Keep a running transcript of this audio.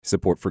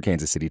Support for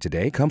Kansas City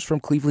Today comes from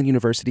Cleveland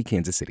University,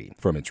 Kansas City.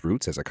 From its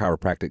roots as a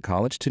chiropractic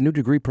college to new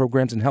degree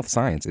programs in health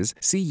sciences,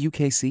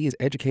 CUKC is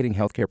educating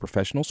healthcare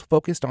professionals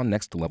focused on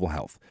next-level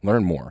health.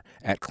 Learn more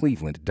at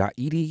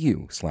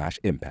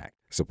cleveland.edu/impact.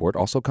 Support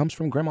also comes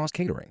from Grandma's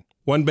Catering.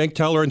 One bank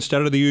teller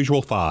instead of the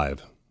usual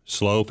 5.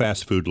 Slow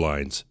fast food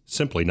lines.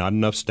 Simply not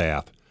enough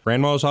staff.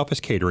 Grandma's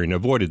Office Catering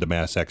avoided the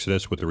mass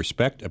exodus with the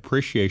respect,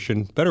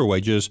 appreciation, better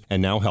wages,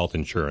 and now health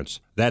insurance.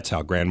 That's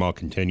how Grandma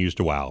continues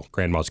to wow.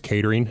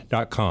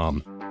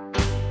 Grandma'sCatering.com.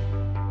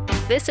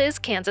 This is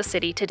Kansas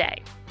City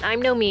Today.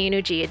 I'm Nomi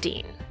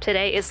Nujia-Dean.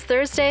 Today is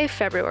Thursday,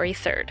 February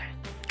 3rd.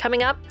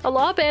 Coming up, a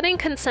law banning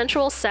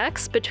consensual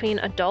sex between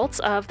adults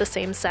of the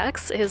same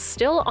sex is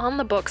still on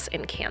the books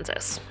in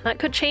Kansas. That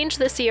could change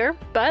this year,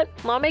 but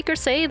lawmakers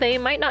say they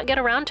might not get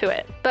around to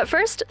it. But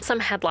first, some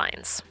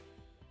headlines.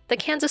 The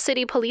Kansas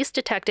City police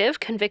detective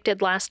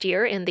convicted last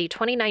year in the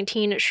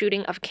 2019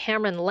 shooting of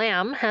Cameron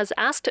Lamb has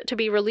asked to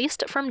be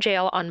released from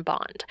jail on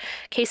bond.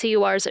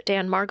 KCUR's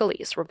Dan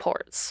Margulies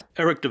reports.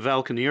 Eric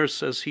DeValcanier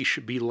says he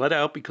should be let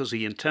out because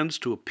he intends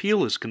to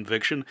appeal his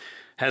conviction,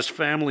 has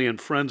family and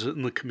friends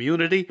in the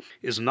community,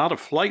 is not a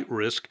flight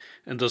risk,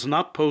 and does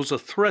not pose a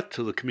threat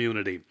to the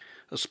community.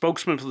 A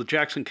spokesman for the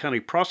Jackson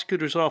County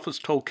Prosecutor's Office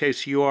told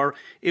KCUR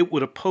it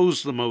would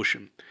oppose the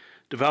motion.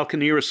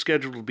 DeValcanier is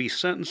scheduled to be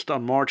sentenced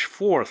on March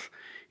 4th.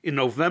 In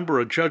November,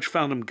 a judge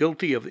found him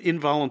guilty of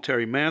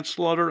involuntary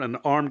manslaughter and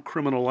armed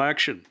criminal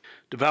action.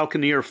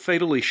 DeValcanier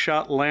fatally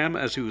shot Lamb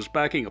as he was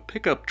backing a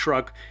pickup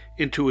truck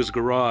into his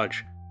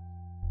garage.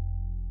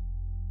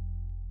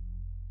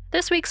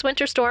 This week's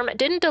winter storm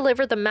didn't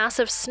deliver the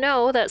massive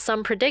snow that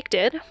some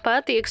predicted,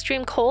 but the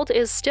extreme cold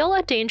is still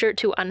a danger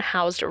to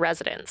unhoused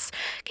residents.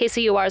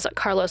 KCUR's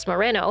Carlos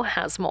Moreno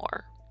has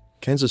more.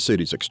 Kansas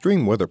City's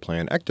extreme weather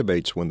plan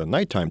activates when the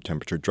nighttime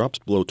temperature drops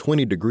below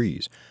 20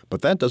 degrees,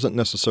 but that doesn't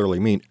necessarily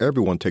mean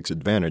everyone takes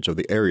advantage of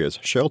the area's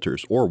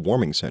shelters or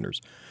warming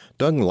centers.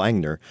 Doug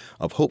Langner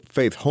of Hope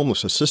Faith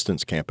Homeless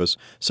Assistance Campus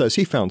says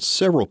he found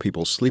several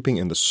people sleeping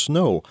in the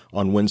snow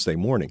on Wednesday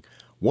morning.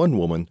 One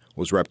woman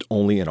was wrapped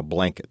only in a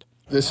blanket.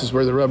 This is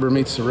where the rubber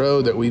meets the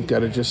road, that we've got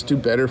to just do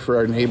better for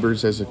our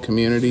neighbors as a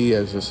community,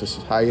 as a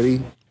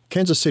society.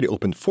 Kansas City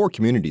opened 4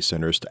 community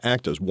centers to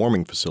act as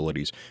warming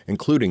facilities,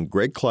 including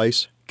Greg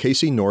Kleiss,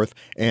 KC North,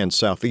 and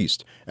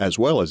Southeast, as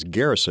well as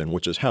Garrison,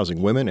 which is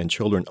housing women and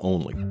children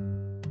only.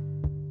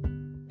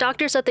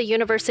 Doctors at the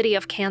University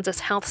of Kansas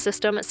Health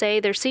System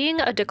say they're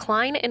seeing a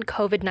decline in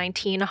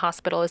COVID-19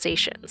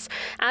 hospitalizations.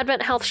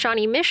 Advent Health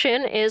Shawnee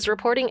Mission is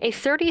reporting a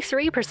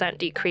 33%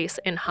 decrease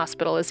in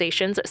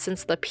hospitalizations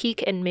since the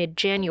peak in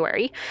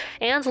mid-January,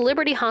 and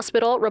Liberty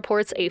Hospital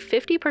reports a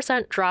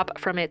 50% drop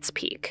from its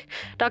peak.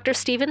 Dr.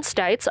 Steven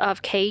Stites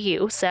of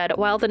KU said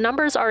while the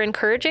numbers are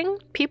encouraging,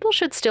 people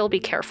should still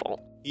be careful.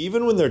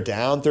 Even when they're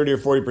down 30 or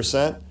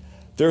 40%,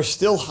 they're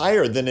still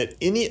higher than at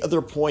any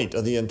other point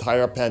of the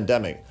entire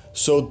pandemic.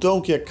 So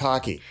don't get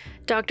cocky.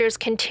 Doctors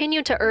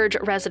continue to urge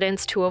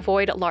residents to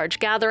avoid large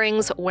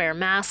gatherings, wear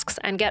masks,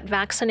 and get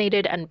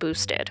vaccinated and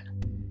boosted.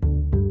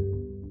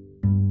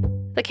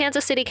 The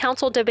Kansas City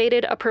Council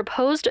debated a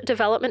proposed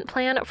development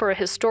plan for a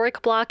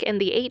historic block in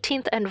the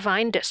 18th and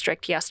Vine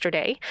District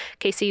yesterday.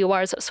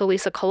 KCUR's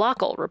Solisa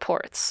Kalakal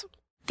reports.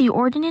 The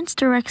ordinance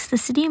directs the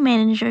city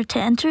manager to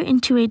enter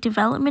into a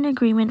development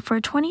agreement for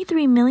a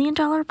 $23 million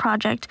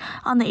project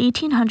on the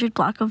 1800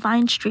 block of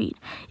Vine Street.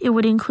 It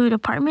would include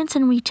apartments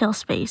and retail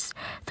space.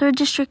 3rd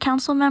District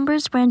Council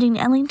members Brandon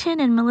Ellington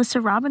and Melissa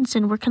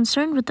Robinson were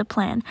concerned with the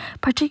plan,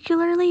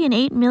 particularly an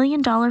 $8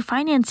 million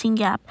financing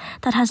gap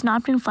that has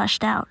not been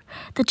fleshed out.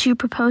 The two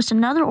proposed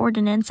another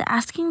ordinance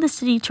asking the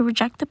city to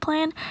reject the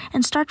plan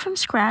and start from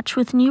scratch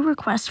with new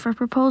requests for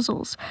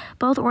proposals.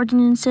 Both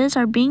ordinances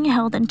are being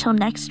held until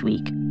next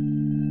week.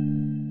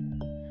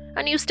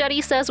 A new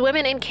study says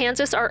women in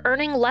Kansas are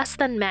earning less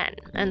than men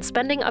and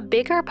spending a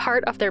bigger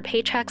part of their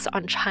paychecks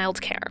on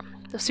childcare.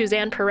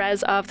 Suzanne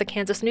Perez of the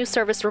Kansas News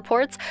Service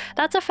reports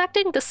that's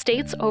affecting the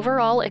state's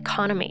overall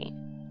economy.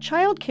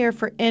 Child care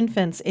for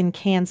infants in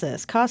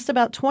Kansas costs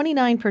about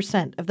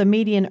 29% of the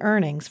median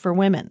earnings for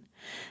women.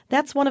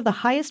 That's one of the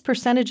highest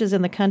percentages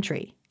in the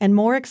country and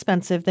more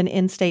expensive than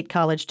in-state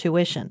college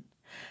tuition.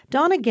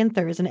 Donna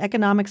Ginther is an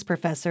economics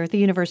professor at the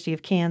University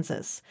of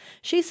Kansas.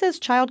 She says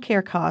child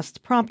care costs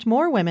prompt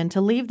more women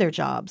to leave their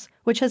jobs,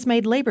 which has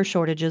made labor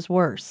shortages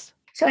worse.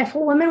 So if a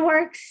woman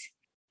works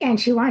and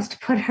she wants to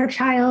put her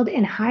child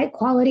in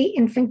high-quality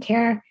infant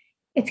care,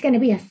 it's going to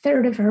be a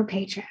third of her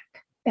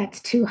paycheck. That's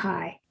too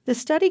high. The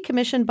study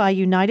commissioned by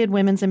United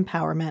Women's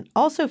Empowerment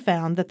also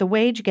found that the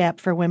wage gap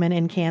for women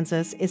in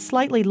Kansas is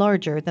slightly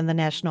larger than the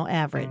national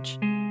average.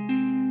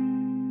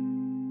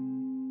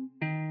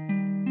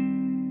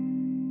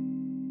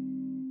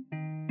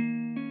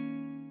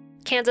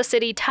 Kansas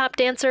City tap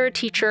dancer,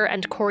 teacher,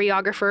 and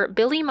choreographer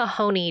Billy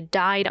Mahoney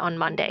died on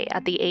Monday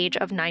at the age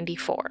of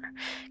 94.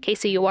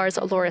 KCUR's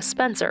Laura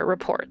Spencer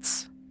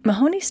reports.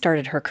 Mahoney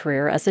started her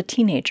career as a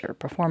teenager,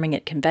 performing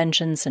at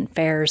conventions and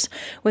fairs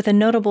with a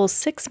notable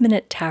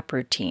 6-minute tap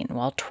routine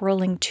while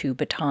twirling 2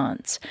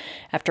 batons.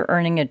 After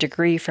earning a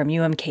degree from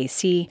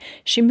UMKC,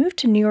 she moved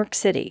to New York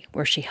City,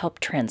 where she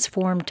helped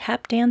transform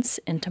tap dance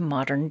into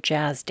modern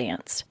jazz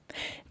dance.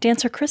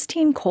 Dancer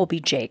Christine Colby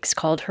Jakes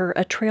called her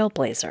a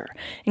trailblazer,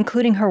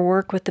 including her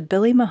work with the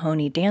Billy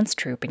Mahoney Dance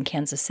Troupe in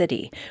Kansas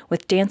City,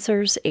 with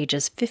dancers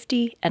ages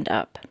 50 and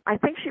up. I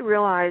think she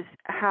realized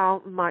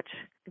how much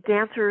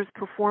dancers,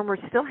 performers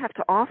still have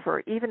to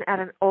offer, even at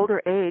an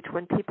older age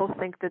when people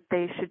think that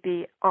they should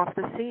be off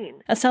the scene.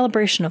 A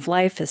celebration of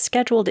life is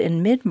scheduled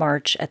in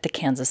mid-March at the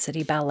Kansas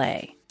City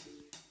Ballet.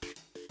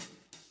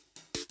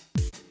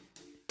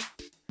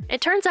 It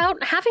turns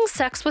out having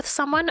sex with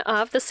someone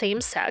of the same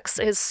sex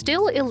is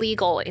still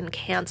illegal in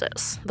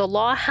Kansas. The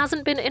law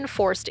hasn't been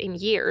enforced in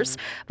years,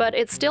 but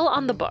it's still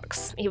on the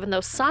books, even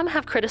though some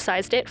have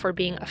criticized it for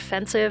being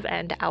offensive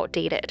and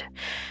outdated.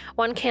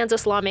 One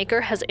Kansas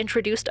lawmaker has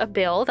introduced a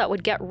bill that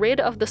would get rid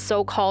of the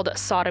so-called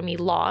sodomy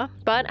law,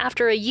 but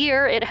after a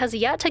year, it has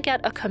yet to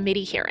get a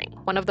committee hearing,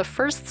 one of the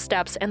first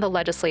steps in the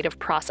legislative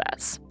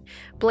process.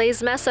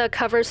 Blaise Mesa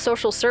covers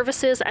social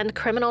services and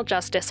criminal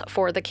justice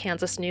for the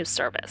Kansas News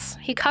Service.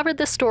 He covered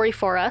this story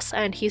for us,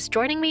 and he's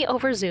joining me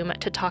over Zoom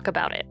to talk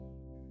about it.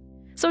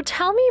 So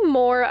tell me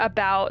more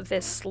about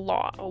this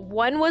law.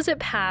 When was it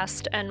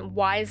passed, and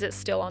why is it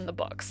still on the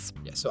books?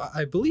 Yeah, so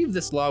I believe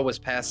this law was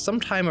passed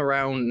sometime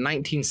around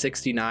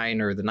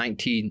 1969 or the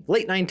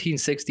late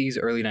 1960s,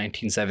 early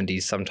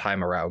 1970s,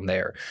 sometime around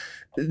there.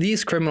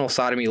 These criminal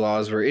sodomy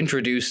laws were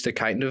introduced to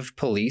kind of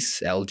police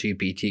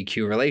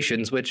LGBTQ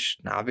relations, which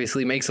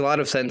obviously makes a lot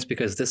of sense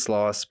because this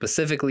law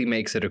specifically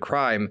makes it a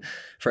crime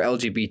for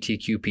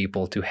LGBTQ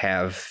people to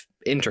have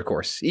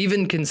intercourse,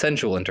 even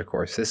consensual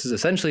intercourse. This is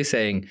essentially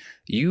saying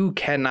you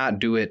cannot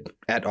do it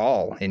at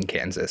all in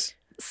Kansas.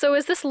 So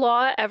is this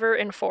law ever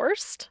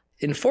enforced?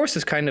 Enforce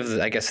is kind of,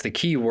 I guess, the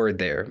key word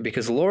there,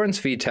 because Lawrence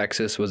v.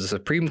 Texas was a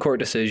Supreme Court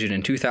decision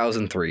in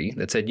 2003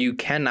 that said you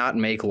cannot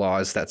make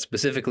laws that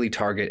specifically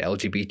target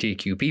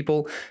LGBTQ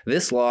people.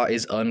 This law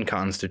is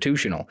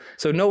unconstitutional.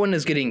 So no one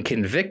is getting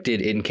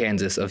convicted in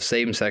Kansas of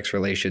same-sex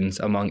relations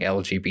among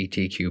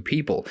LGBTQ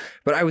people.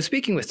 But I was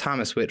speaking with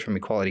Thomas Witt from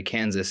Equality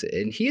Kansas,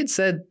 and he had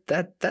said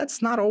that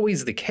that's not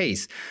always the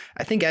case.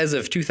 I think as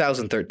of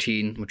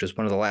 2013, which was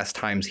one of the last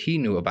times he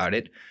knew about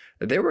it,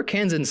 there were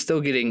Kansans still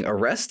getting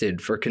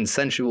arrested for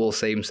consensual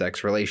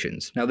same-sex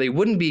relations. Now, they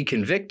wouldn't be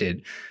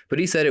convicted, but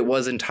he said it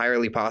was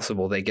entirely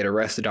possible they get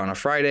arrested on a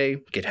Friday,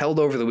 get held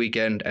over the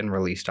weekend, and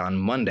released on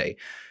Monday.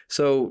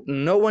 So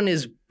no one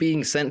is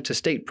being sent to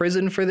state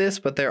prison for this,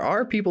 but there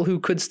are people who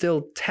could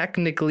still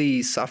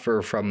technically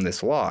suffer from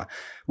this law.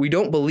 We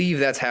don't believe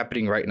that's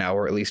happening right now,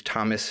 or at least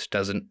Thomas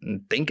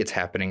doesn't think it's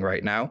happening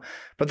right now.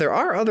 But there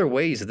are other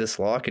ways this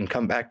law can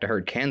come back to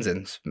hurt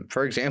Kansans.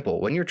 For example,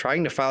 when you're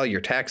trying to file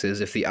your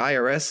taxes, if the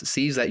IRS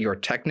sees that you're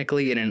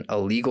technically in an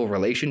illegal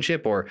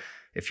relationship, or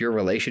if your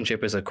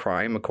relationship is a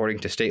crime according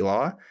to state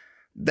law,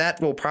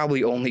 that will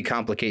probably only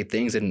complicate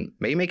things and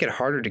may make it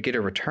harder to get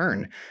a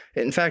return.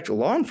 In fact,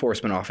 law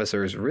enforcement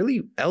officers,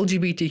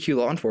 LGBTQ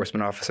law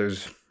enforcement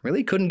officers,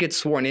 really couldn't get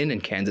sworn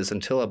in Kansas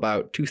until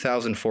about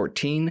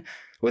 2014,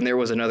 when there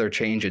was another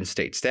change in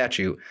state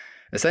statute.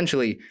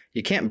 Essentially,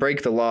 you can't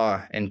break the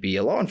law and be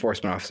a law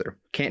enforcement officer,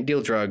 can't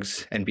deal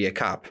drugs and be a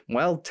cop.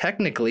 Well,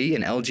 technically,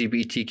 an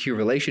LGBTQ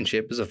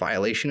relationship is a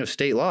violation of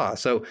state law.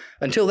 So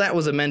until that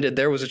was amended,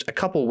 there was a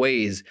couple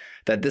ways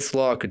that this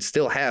law could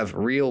still have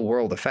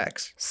real-world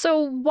effects. So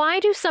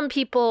why do some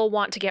people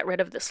want to get rid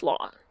of this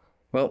law?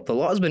 Well, the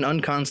law has been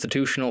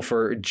unconstitutional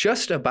for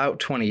just about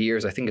 20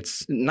 years. I think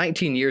it's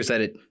 19 years that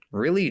it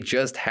really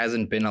just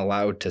hasn't been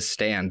allowed to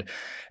stand.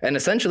 And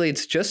essentially,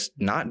 it's just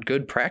not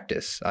good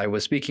practice. I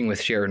was speaking with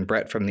Sharon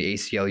Brett from the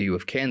ACLU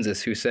of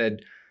Kansas, who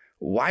said,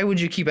 why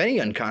would you keep any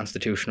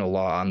unconstitutional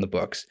law on the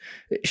books?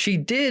 She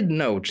did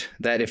note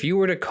that if you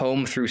were to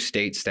comb through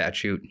state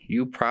statute,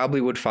 you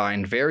probably would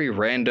find very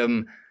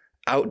random,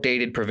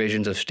 outdated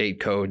provisions of state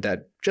code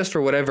that just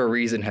for whatever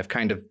reason have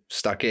kind of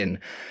stuck in.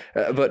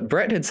 But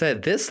Brett had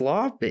said this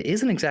law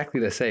isn't exactly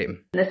the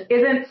same. This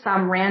isn't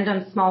some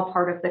random small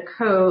part of the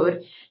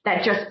code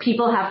that just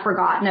people have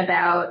forgotten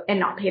about and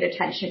not paid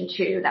attention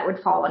to that would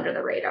fall under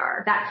the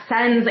radar. That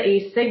sends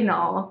a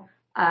signal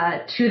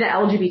to the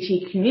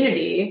LGBT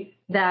community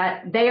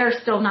that they are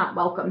still not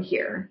welcome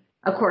here,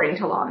 according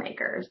to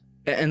lawmakers.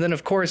 And then,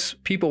 of course,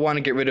 people want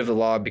to get rid of the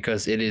law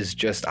because it is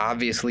just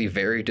obviously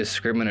very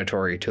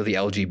discriminatory to the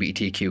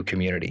LGBTQ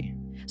community.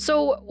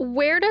 So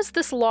where does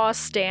this law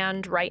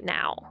stand right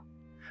now?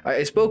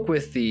 I spoke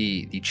with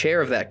the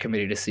chair of that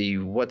committee to see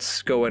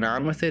what's going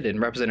on with it, and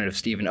Representative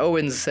Stephen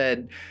Owens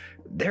said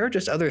there are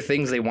just other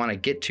things they want to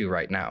get to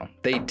right now.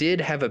 They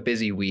did have a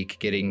busy week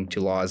getting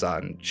to laws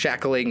on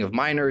shackling of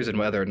minors and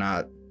whether or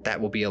not that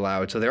will be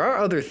allowed. So there are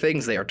other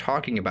things they are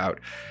talking about,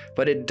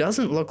 but it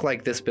doesn't look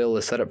like this bill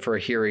is set up for a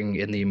hearing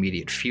in the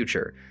immediate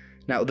future.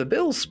 Now, the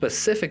bill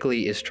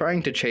specifically is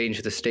trying to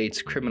change the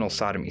state's criminal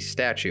sodomy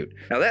statute.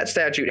 Now, that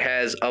statute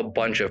has a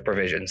bunch of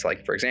provisions.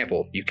 Like, for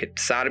example,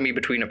 sodomy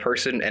between a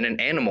person and an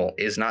animal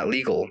is not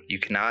legal. You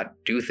cannot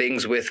do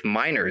things with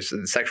minors.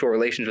 Sexual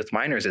relations with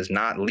minors is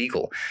not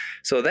legal.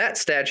 So that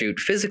statute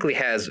physically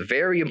has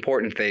very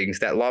important things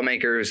that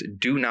lawmakers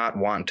do not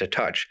want to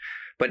touch.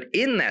 But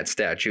in that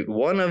statute,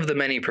 one of the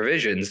many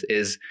provisions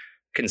is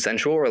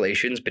consensual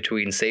relations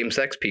between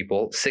same-sex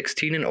people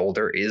 16 and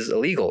older is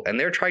illegal, and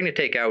they're trying to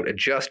take out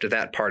just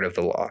that part of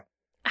the law.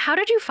 How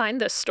did you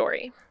find this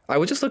story? I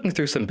was just looking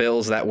through some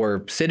bills that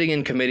were sitting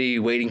in committee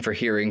waiting for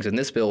hearings, and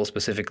this bill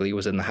specifically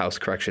was in the House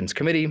Corrections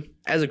Committee.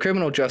 As a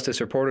criminal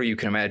justice reporter, you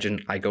can imagine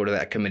I go to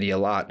that committee a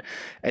lot,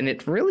 and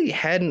it really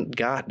hadn't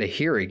got a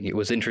hearing. It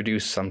was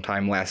introduced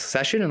sometime last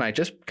session, and I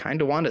just kind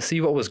of wanted to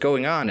see what was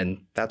going on,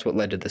 and that's what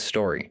led to this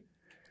story.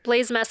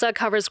 Blaise Mesa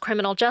covers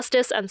criminal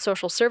justice and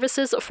social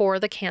services for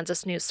the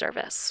Kansas News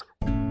Service.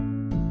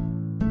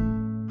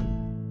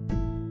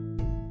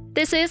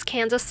 This is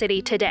Kansas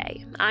City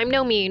Today. I'm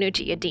Nomi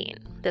Nujiadeen.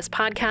 This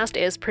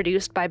podcast is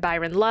produced by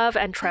Byron Love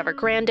and Trevor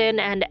Grandin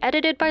and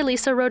edited by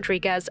Lisa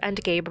Rodriguez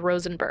and Gabe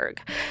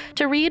Rosenberg.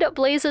 To read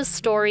Blaise's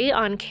story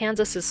on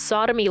Kansas's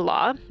sodomy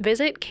law,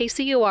 visit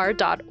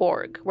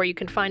kcur.org, where you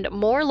can find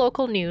more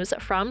local news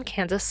from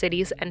Kansas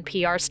City's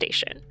NPR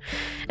station.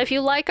 If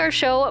you like our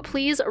show,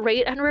 please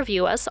rate and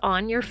review us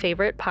on your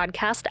favorite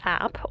podcast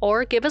app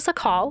or give us a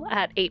call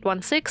at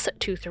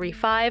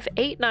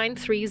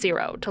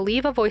 816-235-8930 to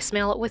leave a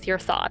voicemail with your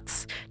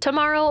thoughts.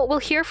 Tomorrow, we'll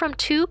hear from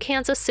two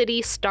Kansas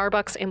City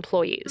Starbucks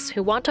employees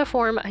who want to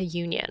form a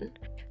union.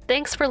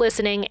 Thanks for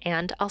listening,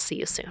 and I'll see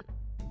you soon.